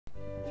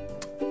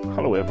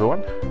Hello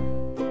everyone,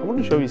 I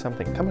want to show you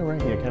something. Come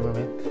around here,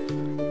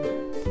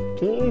 cameraman.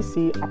 Can you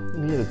see up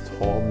near the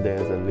top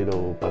there's a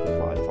little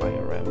butterfly flying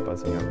around,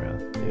 buzzing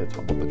around near the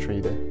top of the tree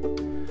there?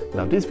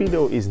 Now this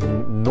video is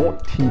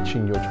not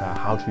teaching your child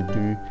how to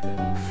do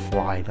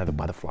fly like a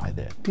butterfly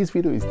there. This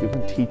video is going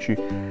to teach you,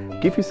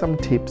 give you some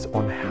tips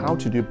on how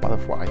to do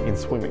butterfly in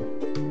swimming.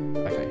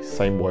 Okay,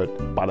 same word,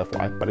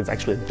 butterfly, but it's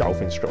actually a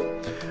dolphin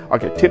stroke.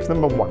 Okay, tips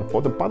number one,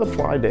 for the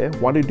butterfly there,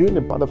 while you're doing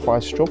the butterfly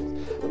stroke,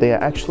 they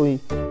are actually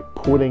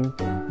putting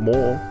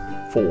more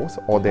force,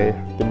 or the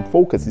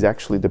focus is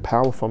actually the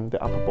power from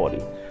the upper body.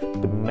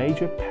 The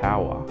major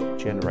power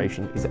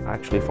generation is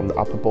actually from the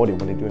upper body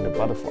when you're doing the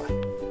butterfly.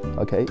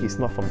 Okay, it's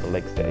not from the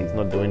legs there, it's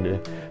not doing the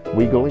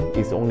wiggling,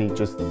 it's only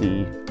just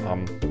the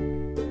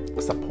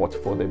support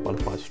for the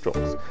butterfly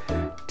strokes.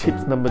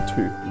 Tips number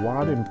two,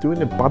 while they're doing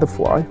the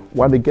butterfly,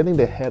 while they're getting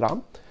their head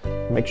up,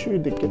 make sure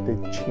they get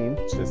their chin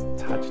just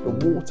touch the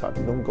water.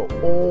 They don't go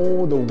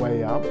all the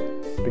way up,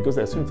 because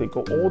as soon as they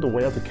go all the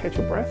way up to catch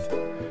your breath,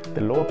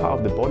 the lower part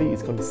of the body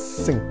is going to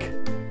sink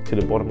to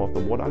the bottom of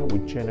the water,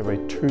 will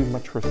generate too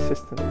much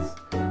resistance.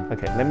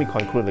 Okay, let me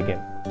conclude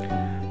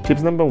again.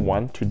 Tips number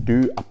one, to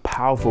do a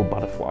powerful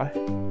butterfly,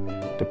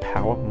 the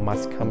power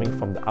must coming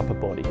from the upper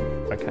body,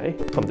 okay?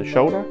 From the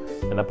shoulder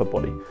and upper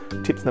body.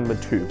 Tips number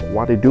two,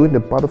 while they're doing the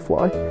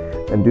butterfly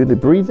and doing the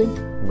breathing,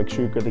 make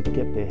sure you're going to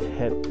get their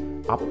head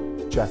up,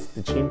 just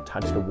the chin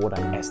touch the water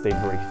as they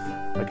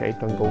breathe, okay?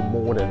 Don't go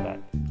more than that,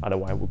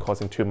 otherwise we're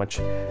causing too much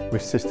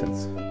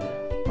resistance.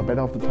 I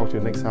better have to talk to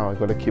you next time. I've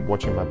got to keep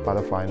watching my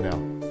butterfly now.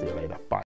 See you later, bye.